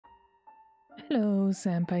Hello,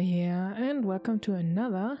 Sampa here, and welcome to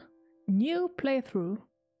another new playthrough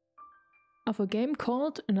of a game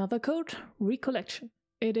called Another Code Recollection.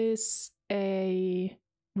 It is a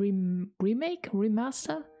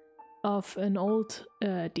remaster of an old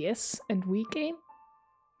DS and Wii game.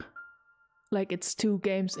 Like, it's two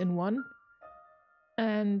games in one.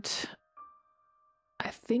 And I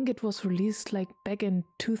think it was released like back in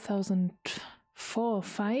 2004 or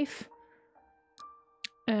 5.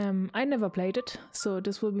 I never played it, so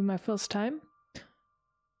this will be my first time.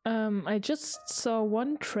 I just saw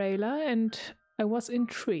one trailer and I was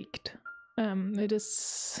intrigued. It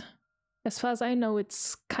is, as far as I know,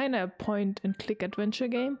 it's kind of a point-and-click adventure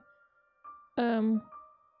game.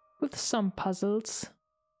 With some puzzles.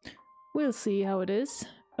 We'll see how it is.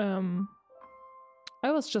 I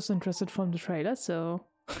was just interested from the trailer, so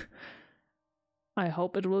I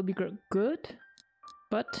hope it will be good.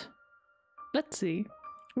 But let's see.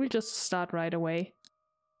 We'll just start right away.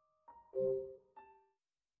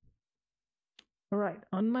 Alright,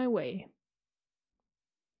 on my way.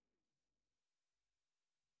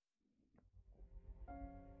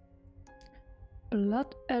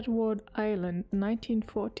 Blood Edward Island,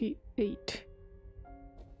 1948.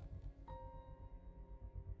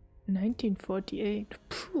 1948.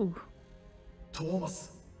 Phew.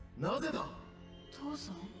 Thomas, なぜだ? 父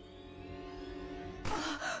さん?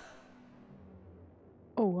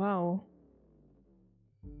 Oh wow.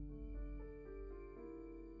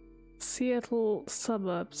 Seattle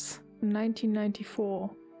suburbs, 1994.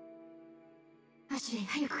 アシュリー、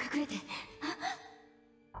早く隠れて。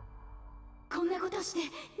こんなことして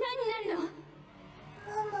何になるの?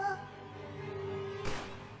 ママ。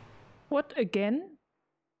 What again?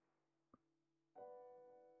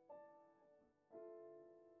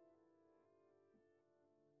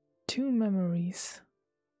 Two memories.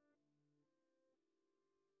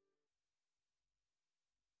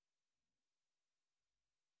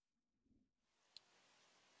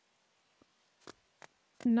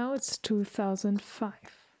 Now it's 2005.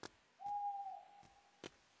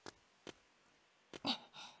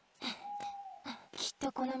 きっ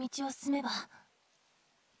とこの道を進めば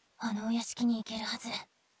あのお屋敷に行けるはず。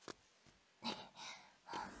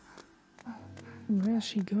 Where is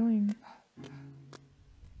she going?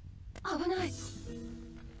 危ない。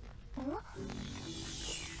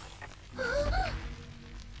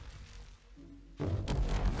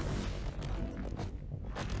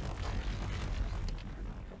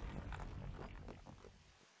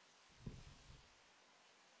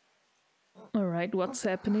Alright, what's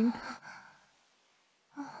happening?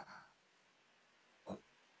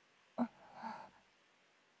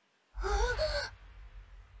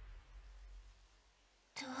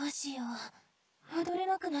 どうしよう。戻れ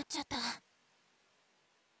なくなっちゃった。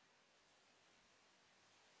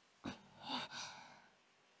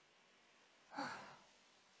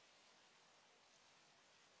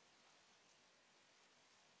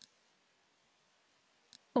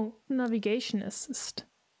Oh, navigation assist.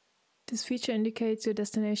 This feature indicates your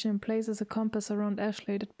destination and places a compass around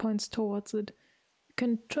Ashley that points towards it. You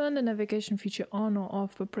can turn the navigation feature on or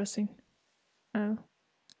off by pressing. Oh.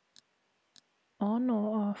 On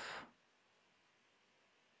or off?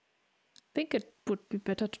 I think it would be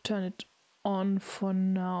better to turn it on for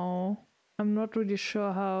now. I'm not really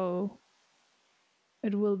sure how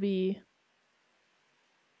it will be,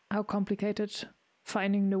 how complicated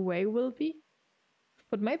finding the way will be.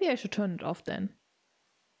 But maybe I should turn it off then.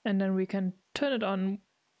 And then we can turn it on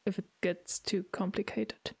if it gets too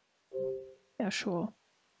complicated. Yeah, sure.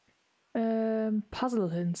 Puzzle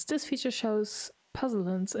hints. This feature shows puzzle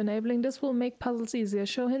hints. Enabling this will make puzzles easier.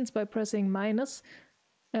 Show hints by pressing minus.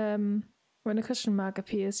 When a question mark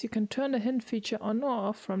appears, you can turn the hint feature on or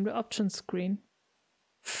off from the options screen.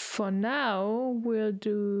 For now, we'll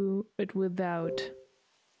do it without.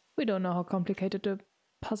 We don't know how complicated the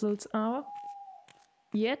puzzles are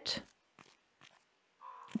yet.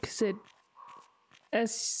 Because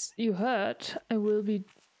as you heard, I will be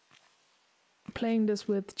playing this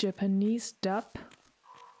with Japanese dub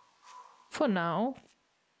for now.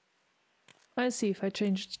 I'll see if I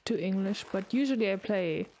change it to English, but usually I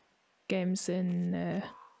play games in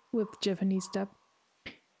with Japanese dub.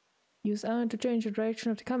 Use R to change the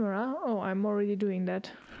direction of the camera. Oh, I'm already doing that.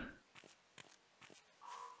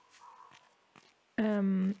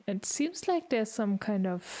 It seems like there's some kind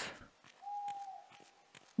of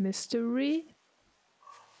mystery.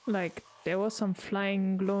 Like there was some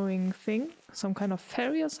flying glowing thing, some kind of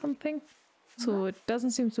fairy or something. So it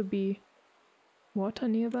doesn't seem to be water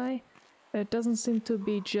nearby. It doesn't seem to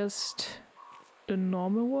be just the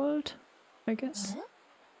normal world, I guess.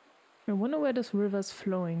 I wonder where this river's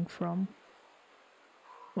flowing from.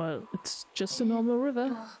 Well, it's just a normal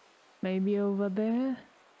river. Maybe over there.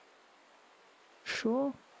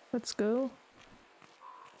 Sure, let's go.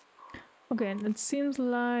 Okay, and it seems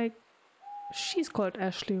like she's called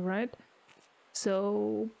Ashley, right?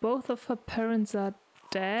 So both of her parents are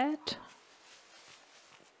dead?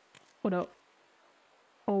 Or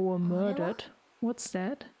were murdered. What's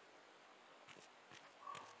that?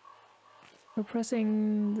 We're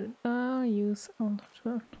pressing the use on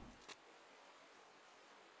the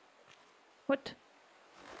what?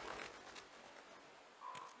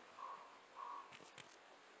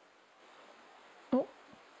 Oh.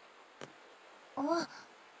 あ、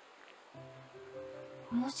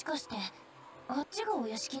もしかしてあっちがお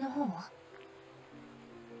屋敷の方？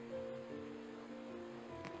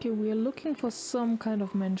 Okay, we are looking for some kind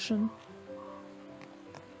of mansion.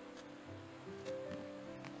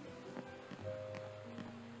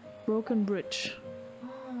 Broken bridge.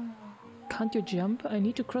 Can't you jump? I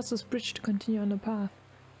need to cross this bridge to continue on the path.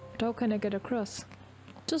 But how can I get across?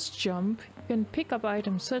 Just jump. You can pick up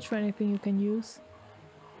items, search for anything you can use.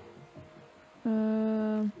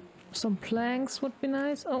 Some planks would be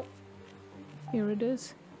nice. Oh, here it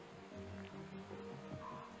is.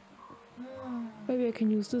 Maybe I can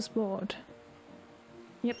use this board.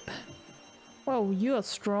 Yep. Wow, you are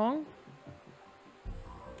strong.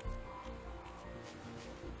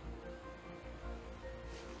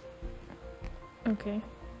 Okay.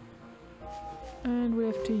 And we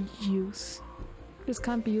have to use. This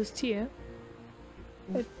can't be used here.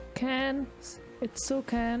 It can. It so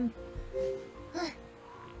can.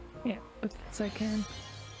 Yeah, it's I can.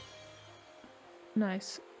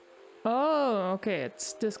 Nice. Oh, okay,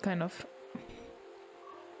 it's this kind of...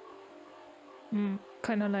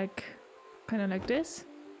 kind of like this.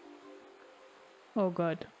 Oh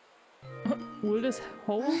god. Will this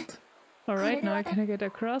hold? Alright, now I can get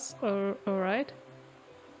across. Alright.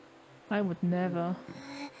 I would never.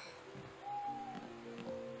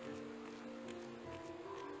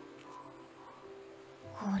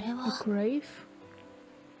 A grave?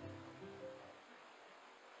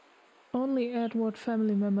 Only Edward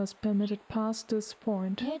family members permitted past this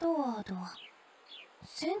point. Edward.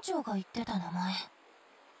 船長が言ってた名前。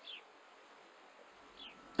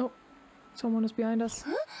 Oh, someone is behind us.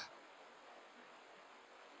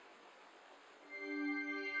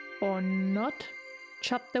 Or not?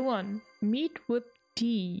 Chapter 1. Meet with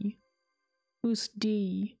D. Who's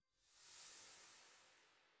D?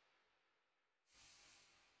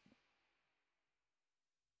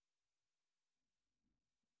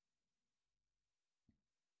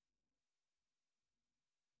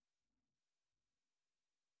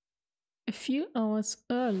 A few hours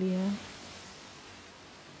earlier.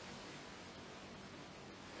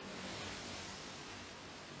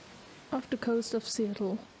 Off the coast of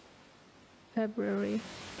Seattle. February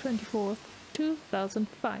 24th,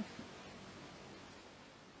 2005.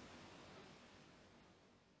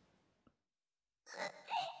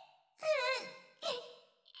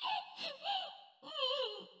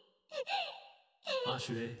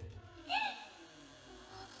 Ashley.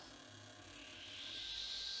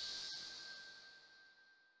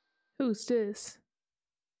 Who's this?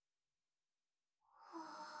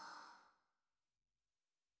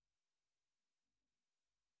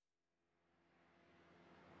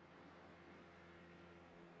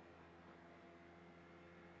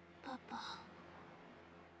 Papa.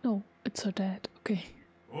 Oh, it's her dad. Okay.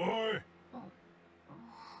 Oi!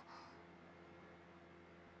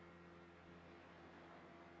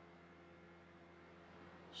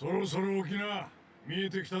 そろそろ起きな。見え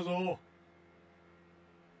てきたぞ。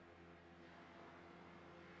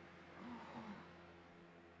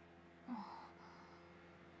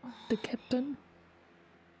The captain?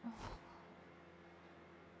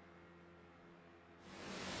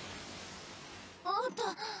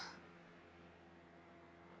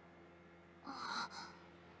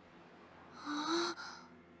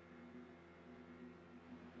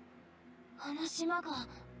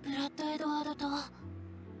 Edward と。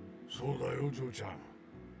そうだよ、嬢ちゃん。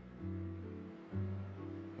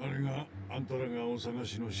あれがあんたらがお探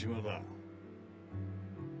しの島だ。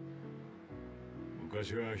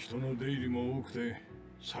昔は人の出入りも多くて栄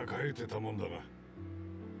えてたもんだが、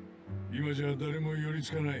今じゃ誰も寄り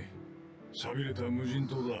つかない寂れた無人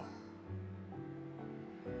島だ。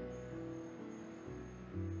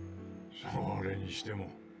それにしても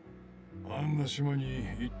あんな島に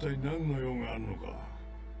一体何の用があるのか。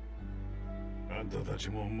あんたたち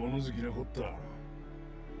も物好きなこった。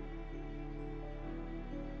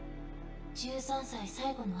13歳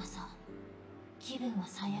最後の朝、気分は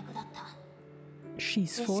最悪だった。 She's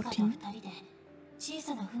ジェシカと 14. 2人で小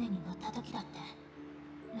さな船に乗った時だって。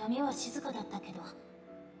波は静かだったけど、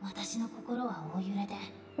私の心は大揺れで、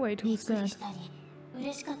 Wait, びっ who's くり that? したり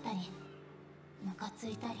嬉しかったりムカつ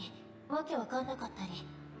いたりわけわかんなかったり。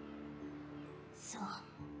そう、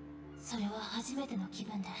それは初めての気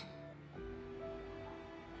分で。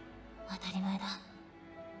当たり前だ。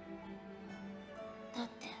だっ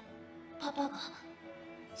てパパが、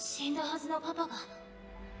死んだはずのパパが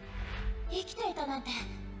生きていたなんて。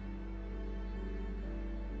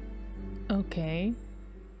 Okay.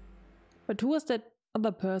 But who was that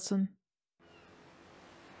other person?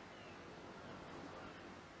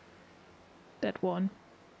 That one.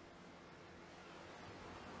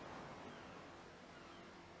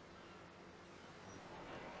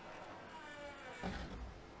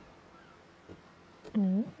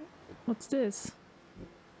 Oh, what's this?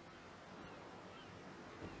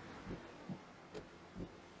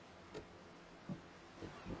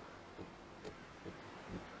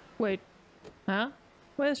 Wait, huh?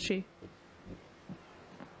 Where is she?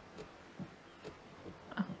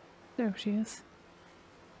 Ah, there she is.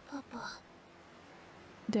 パパ、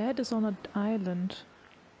 Dad is on an island.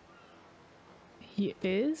 He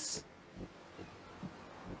is?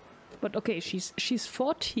 But okay, she's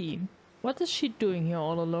 14. What is she doing here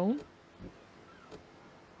all alone?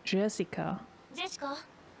 Jessica. ジェシカ。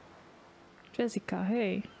 Jessica,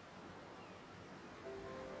 hey.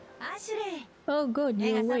 アシュレイ、 Oh good, 目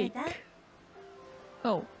you're が覚め awake. た？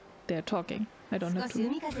 Oh, they're talking. I don't 少 have し to.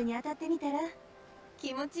 海風に当たってみたら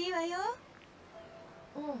気持ちいいわよ。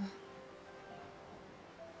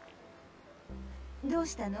どう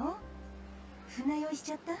したの？船酔いし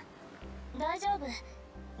ちゃった？大丈夫、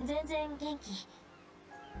全然元気。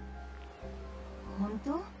本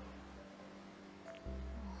当？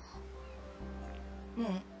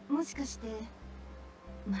ねえ、もしかして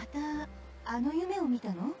またあの夢を見た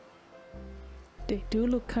の？ They do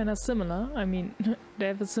look kind of similar. I mean, they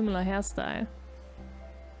have a similar hairstyle.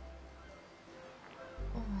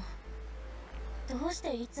 どうし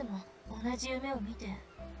ていつも同じ夢を見て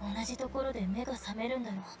同じところで目が覚めるん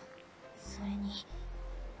だろう。それに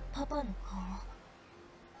パパの顔、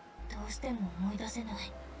どうしても思い出せない。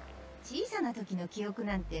小さな時の記憶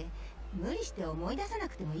なんて無理して思い出さな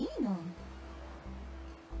くてもいいの。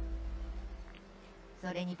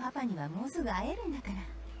それにパパにはもうすぐ会えるんだから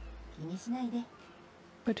気にしないで。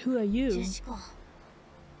 But who are ジ you? ェシカ。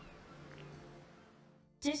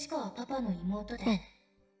ジェシカはパパの妹で、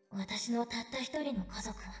私のたった一人の家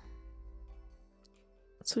族。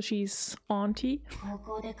 So she's auntie? 高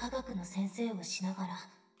校で科学の先生をしながら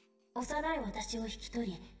幼い私を引き取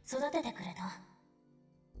り育ててくれた。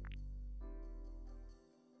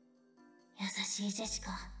優しいジェシ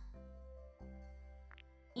カ。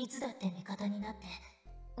いつだって味方になって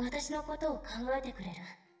私のことを考えてくれる。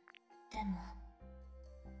でも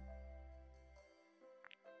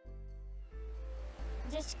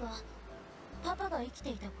ジェシカ、パパが生きて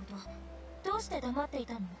いたことどうして黙ってい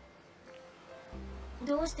たの？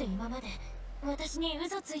どうして今まで私に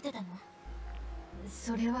嘘ついてたの？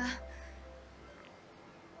それは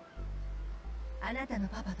あなたの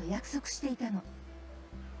パパと約束していたの。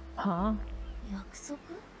 Huh? 約束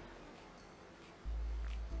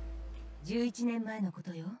？11年前のこ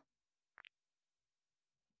とよ。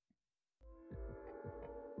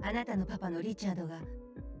あなたのパパのリチャードが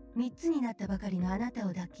3つになったばかりのあなたを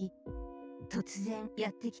抱き、突然や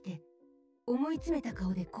ってきて思い詰めた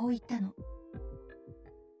顔でこう言ったの。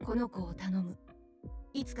この子を頼む。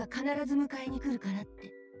いつか必ず迎えに来るからっ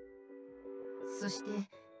て。そして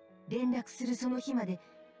連絡するその日まで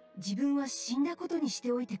自分は死んだことにし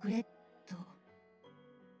ておいてくれと。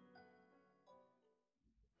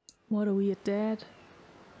 What a weird dad. ど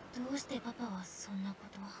うしてパパはそんなこ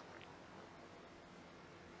とを？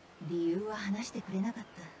理由は話してくれなかっ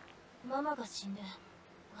た。ママが死んで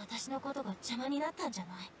私のことが邪魔になったんじゃ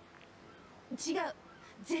ない？違う、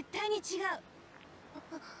絶対に違う。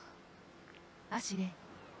アシュレイ、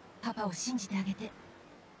パパを信じてあげて。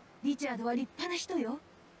リチャードは立派な人よ。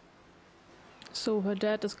 So her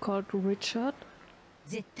dad is called Richard?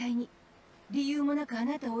 絶対に理由もなくあ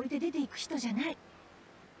なたを置いて出ていく人じゃない。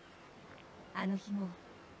あの日も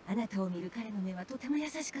あなたを見る彼の目はとても優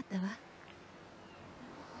しかったわ。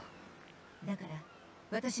だから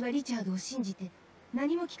私はリチャードを信じて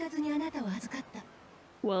何も聞かずにあなたを預かった。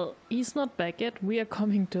 Well, he's not back yet. We are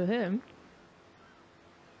coming to him.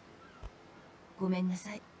 ごめんな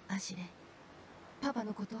さい、アシュレイ。パパ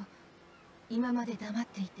のこと今まで黙っ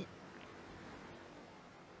ていて。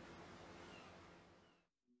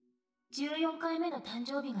14回目の誕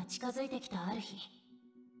生日が近づいてきたある日、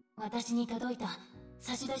私に届いた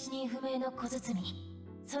差出人不明の小包。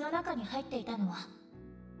その中に入っていたのは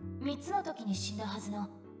3つの時に死んだはずの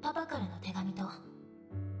パパからの手紙と、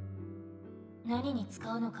何に使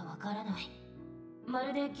うのかわからない、ま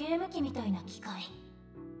るでゲーム機みたいな機械。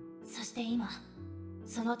そして今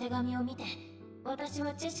その手紙を見て、私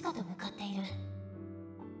はジェシカと向かっている。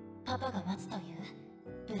パパが待つという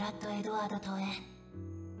ブラッド・エドワード島へ。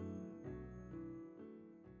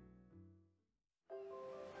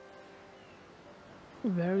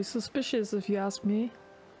Very suspicious if you ask me.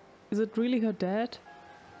 Is it really her dad?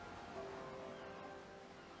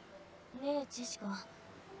 ねえジェシカ、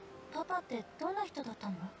パパってどんな人だった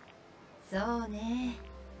の？そうね、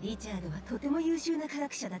リチャードはとても優秀な科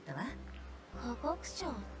学者だったわ。科学者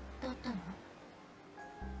だったの？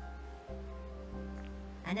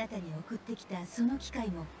あなたに送ってきたその機械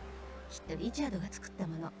もきっとリチャードが作った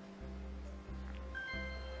もの。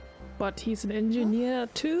 But he's an engineer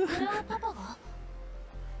too? これはパパが？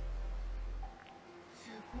す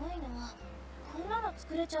ごいな、こんなの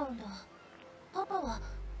作れちゃうんだ。パパは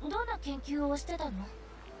どんな研究をしてたの？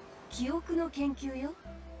記憶の研究よ。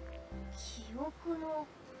記憶の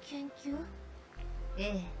研究？え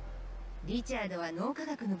え、リチャードは脳科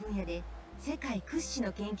学の分野で世界屈指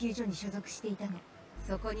の研究所に所属していたの。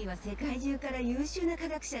そこには世界中から優秀な科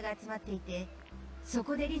学者が集まっていて、そ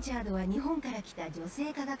こでリチャードは日本から来た女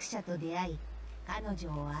性科学者と出会い、彼女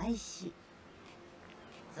を愛し、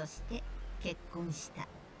そして結婚した。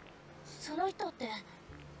その人って？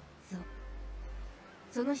そう、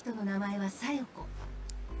その人の名前はサヨコ。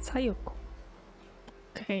Sayoko.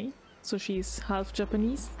 Okay, so she's half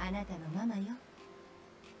Japanese. あなたのママよ。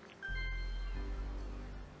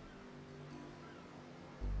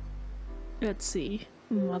Let's see.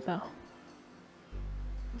 Mother.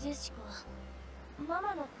 ジェシカ、マ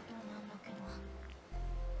マのことなんだけど。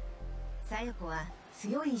サヨコは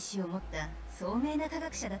強い意志を持った聡明な科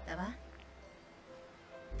学者だったわ。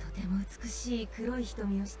とても美しい黒い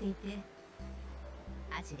瞳をしていて、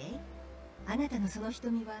アジュレイ、あなたのその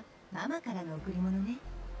瞳はママからの贈り物ね。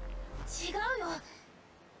違うよ、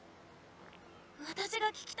私が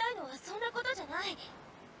聞きたいのはそんなことじゃない。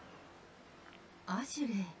アジュ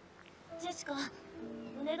レイ、ジェシカ、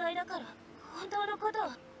お願いだから本当のこと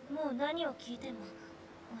はもう何を聞いても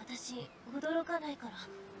私驚かないから。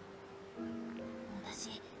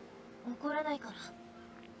私怒らないから。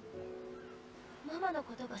ママの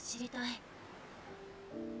ことが知りたい。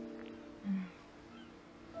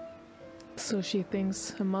So she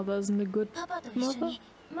thinks her mother isn't a good パパと一緒に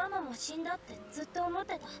ママも死んだってずっと思っ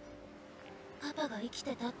てた。パパが生き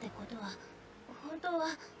てたってことは本当は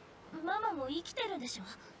ママも生きてるんでしょ。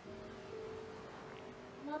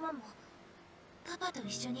ママもパパと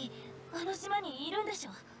一緒にあの島にいるんでし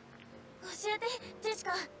ょ。教えてジェシ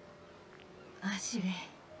カ。アシュレ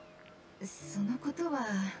イ、そのことは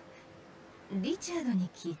リチャードに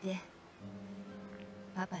聞いて。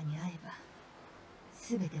パパに会えば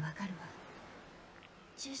全てわかるわ。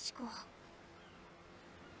ジェシカ。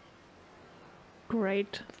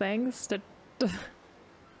 Great, thanks. That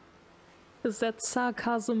is that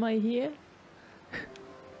sarcasm I hear?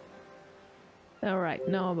 Alright,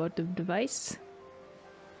 now about the device.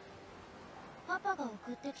 パパが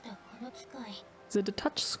送ってきたこの機械、 Is it a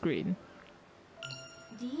touch screen?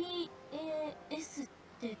 DAS っ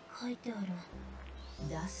て書いてある。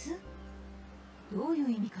出す？どうい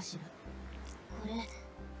う意味かしら。これ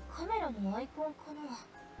カメラのアイコンかな。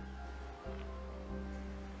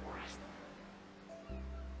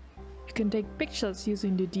 You can take pictures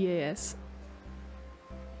using the DAS.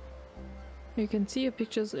 You can see your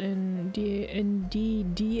pictures in the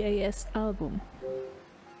DAS album.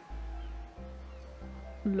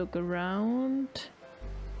 Look around.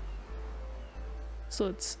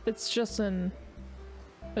 So it's just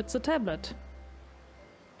it's a tablet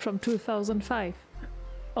from 2005.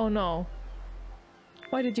 Oh no.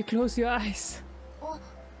 Why did you close your eyes? あ、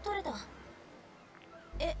撮れた。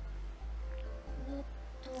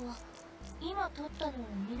今撮ったのを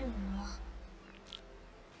見るの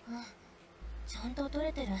は、ちゃんと撮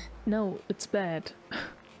れてる。 No, it's bad.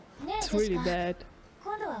 ねえ It's ジェシ really カ、 bad.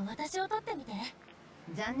 今度は私を撮ってみて。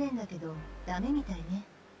残念だけどダメみたいね。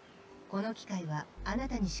この機械はあな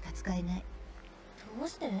たにしか使えない。どう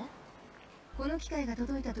して？この機械が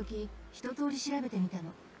届いた時一通り調べてみた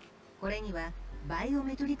の。これにはバイオ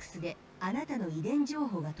メトリクスであなたの遺伝情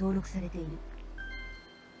報が登録されている。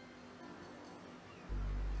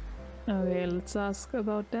 Okay, let's ask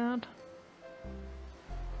about that.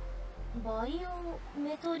 バイオ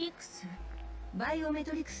メトリクス？バイオメ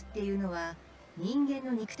トリクスっていうのは人間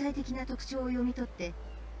の肉体的な特徴を読み取って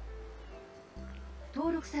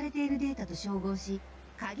登録されているデータと照合し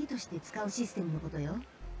鍵として使うシステムのことよ。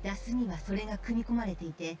DASにはそれが組み込まれて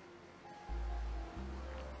いて、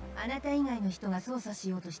あなた以外の人が操作し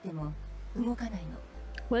ようとしても動かないの。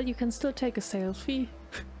Well, you can still take a sales fee.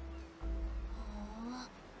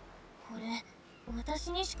 これ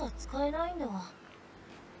私にしか使えないんだ。おい、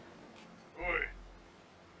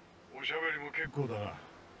おしゃべりも結構だな。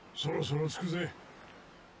そろそろ着くぜ。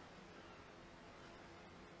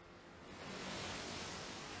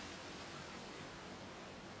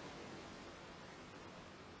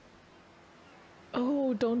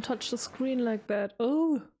Oh, don't touch the screen like that.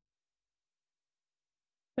 Oh.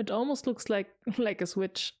 It almost looks like a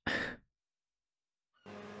Switch.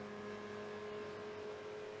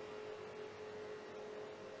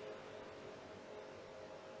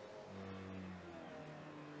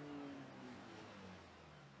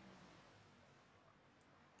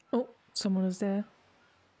 Oh, someone is there.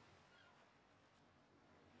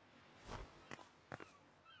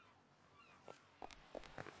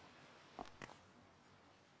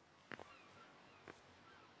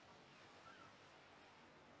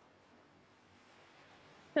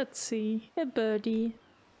 Let's see, a birdie.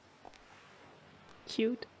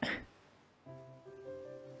 Cute.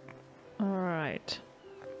 Alright.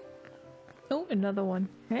 Oh, another one.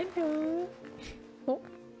 Hello. Oh.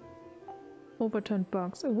 Overturned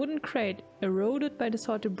box. A wooden crate eroded by the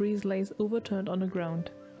salty breeze lays overturned on the ground.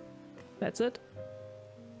 That's it.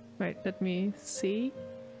 Wait, let me see.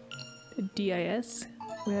 A DIS.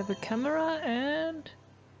 We have a camera and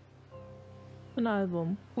an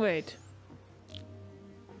album. Wait.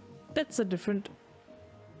 That's a different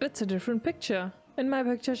picture. In my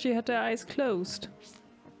picture she had her eyes closed.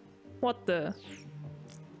 What the?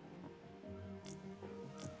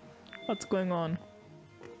 What's going on?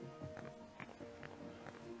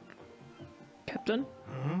 Captain?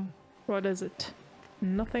 Huh? What is it?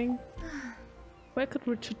 Nothing? Where could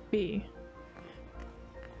Richard be?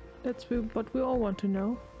 That's what we all want to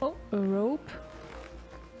know. Oh, a rope.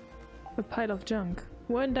 A pile of junk.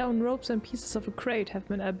 Worn down ropes and pieces of a crate have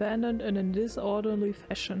been abandoned in a disorderly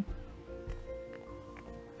fashion.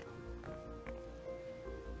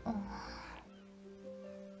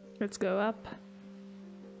 Let's go up.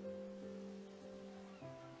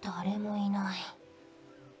 誰もいない。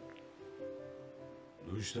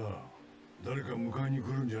どうした？誰か迎えに来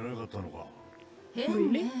るんじゃなかったのか？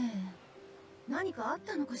変ね。何かあっ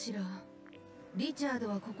たのかしら。リチャード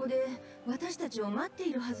はここで私たちを待って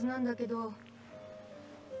いるはずなんだけど。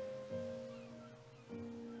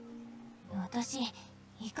私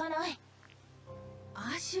行かない。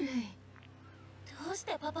アシュレイ。どうし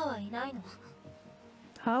てパパはいないの？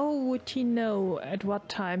 How would he know at what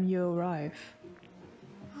time you arrive?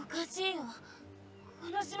 おかしいよ。こ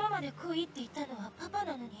の島まで来いって言ったのはパパ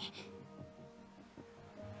なのに。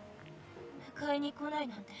迎えに来ない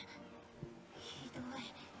なんてひど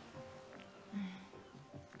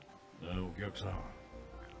い。なあ、お客さん。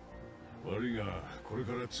悪いが、これ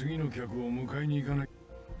から次の客を迎えに行かない。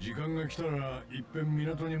時間が来たらいっぺん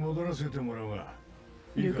港に戻らせてもらうが。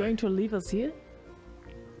You're going to leave us here?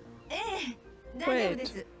 ええ、大丈夫で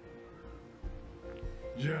す。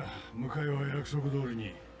じゃあ、迎えは約束通り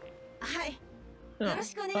に。はい。 Oh. よろ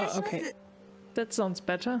しくお願いします。 Okay. That sounds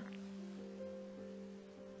better.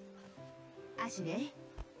 アシュレイ、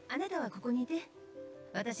あなたはここにいて。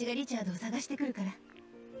私がリチャードを探してくるから。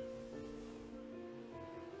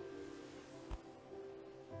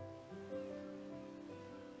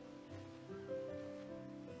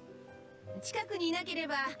近くにいなけれ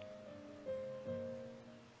ば。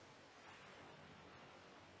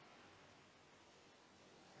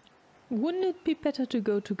Wouldn't it be better to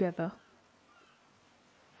go together?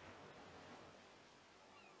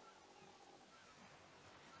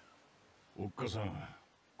 おっかさん、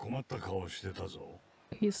困った顔してたぞ。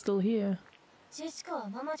He's still here. ジェシカは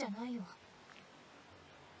ママじゃないよ。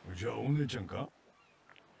じゃあお姉ちゃんか？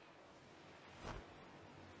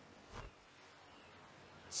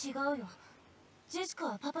違うよ。ジェシカ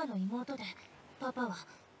はパパの妹で、パパは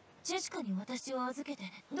ジェシカに私を預けて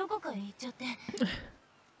どこかへ行っちゃって。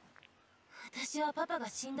私はパパが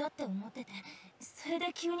死んだって思ってて、それで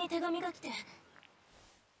急に手紙が来て。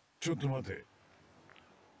ちょっと待て。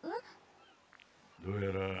どう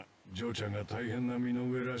やらジョーちゃんが大変な身の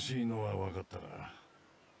上らしいのは分かったが。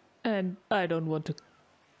And I don't want to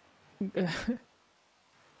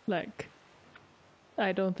like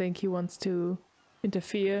I don't think he wants to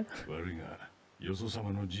interfere. 悪いが、よそ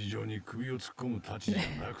様の事情に首を突っ込むたちじ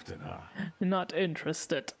ゃなくてな。Not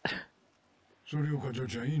interested. それをか、ジョー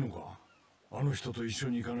ちゃんいいのか？あの人と一緒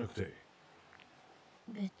に行かなくて。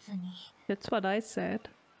別に。That's what I said.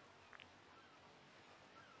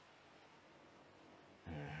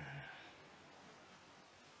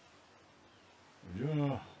 じゃ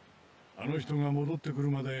あ、あの人が戻ってく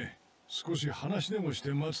るまで少し話でもし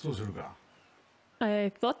て待つとするか。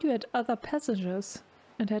I thought you had other passengers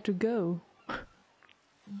and had to go.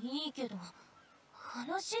 いいけど、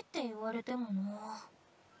話って言われてもな。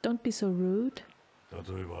Don't be so rude.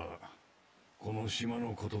 例えばこの島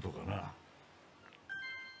のこととかな。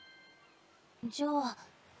じゃあ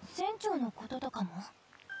船長のこととかも。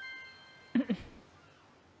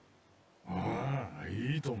ああ、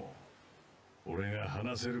いいとも。俺が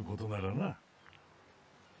話せることならな。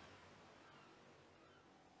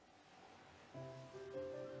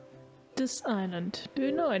This island. Do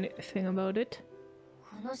you know anything about it?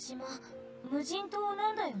 この島、無人島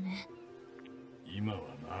なんだよね。今は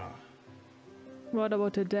な。What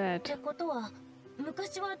about her って dad? ことは、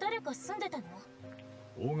昔は誰か住んでたの？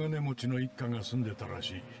大金持ちの一家が住んでたら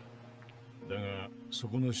しい。だがそ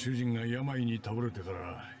この主人が病に倒れてか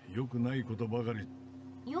ら良くないことばかり。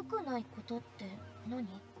良くないことって何？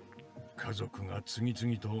家族が次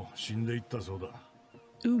々と死んでいったそうだ。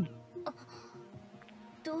Ooh.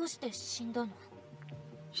 どうして死んだの？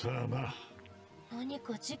さあな。何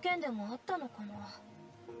か事件でもあったのかな？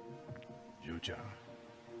嬢ちゃん、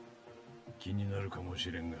気になるかも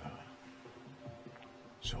しれんが、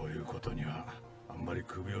そういうことにはあんまり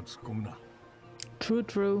首を突っ込むな。True,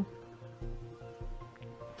 true.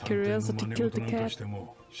 探偵の Curiosity 真似 killed 事 the なんと cat. して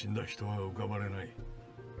も死んだ人は浮かばれない。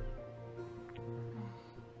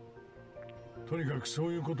とにかくそ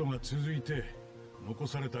ういうことが続いて、残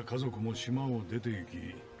された家族も島を出て行き、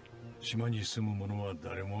島に住む者は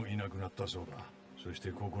誰もいなくなったそうだ。そし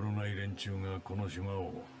て心ない連中がこの島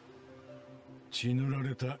を血塗ら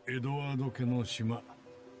れたエドワード家の島、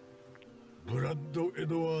ブラッド・エ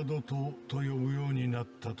ドワード島と呼ぶようになっ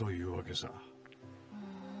たというわけさ。ね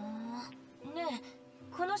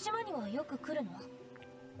え、この島にはよく来るの？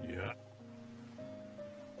いや、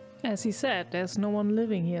 As he said, there's no one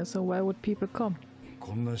living here, so why would people come?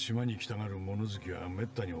 こんな島に来たがる物好きはめっ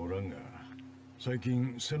たにおらんが、最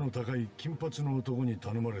近背の高い金髪の男に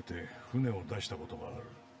頼まれて船を出したことがある。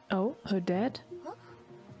 Oh, her dad?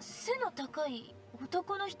 背の高い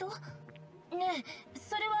男の人？ねえ、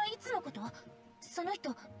それはいつのこと？その人、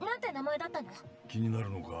なんて名前だったの？気になる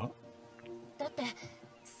のか？だって、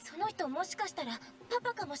その人もしかしたらパ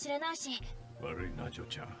パかもしれないし。悪いな、嬢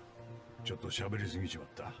ちゃん。ちょっと喋りすぎちまっ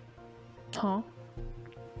た。Huh?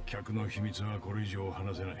 客の秘密はこれ以上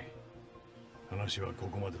話せない。話はこ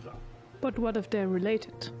こまでだ。But what if they're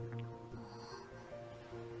related?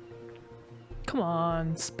 Come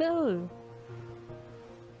on, spill!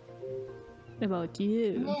 About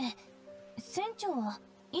you. ねえ、船長は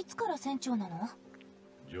いつから船長なの？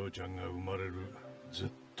嬢ちゃんが生まれるず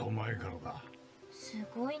っと前からだ。す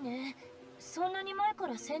ごいね。そんなに前か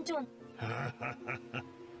ら船長。ね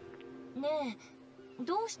え、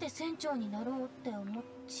どうして船長になろうって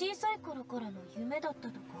小さい頃からの夢だった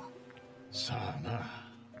とか。さあな。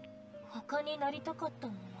他になりたかった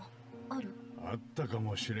ものある？あったか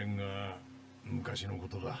もしれんが、昔のこ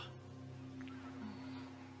とだ。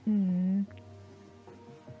Hmm.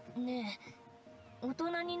 ねえ、大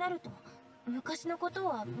人になると昔のこと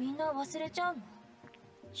はみんな忘れちゃうの？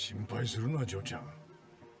心配するな、嬢ちゃん。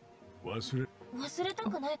忘れた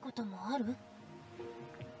くないこともある？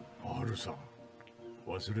あるさ。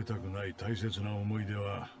忘れたくない大切な思い出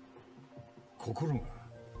は心が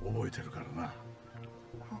覚えてるからな。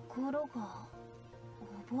心が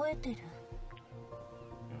覚えてる？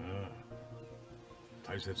あ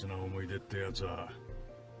あ、大切な思い出ってやつは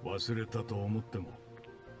忘れたと思っても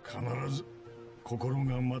必ず心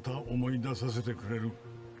がまた思い出させてくれる。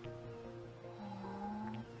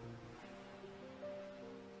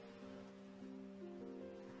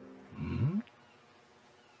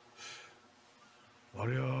あ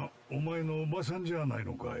りゃお前のおばさんじゃない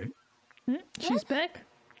のかい？ Hmm? She's back?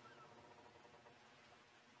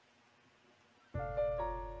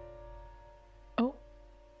 Oh.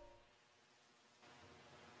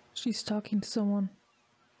 She's talking to someone.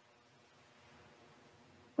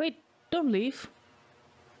 Wait, don't leave.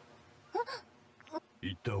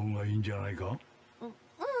 行った方がいいんじゃないか？行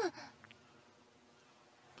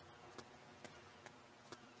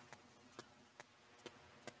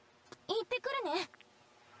ってくるね。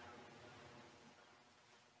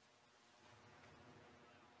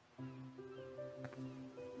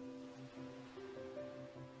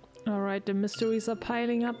Alright, the mysteries are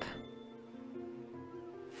piling up.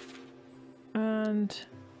 And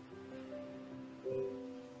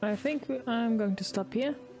I think I'm going to stop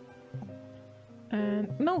here. And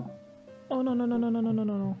no! Oh no no no no no no no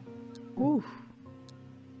no no. Ooh.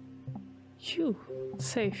 Phew.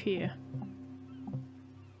 Safe here.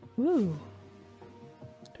 Ooh.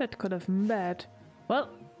 That could have been bad. Well,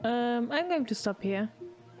 I'm going to stop here.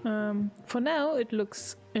 For now, it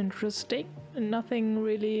looks interesting. Nothing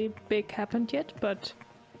really big happened yet, but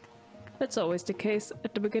that's always the case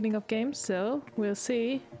at the beginning of games, so we'll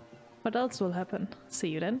see what else will happen. See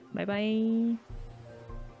you then. Bye bye.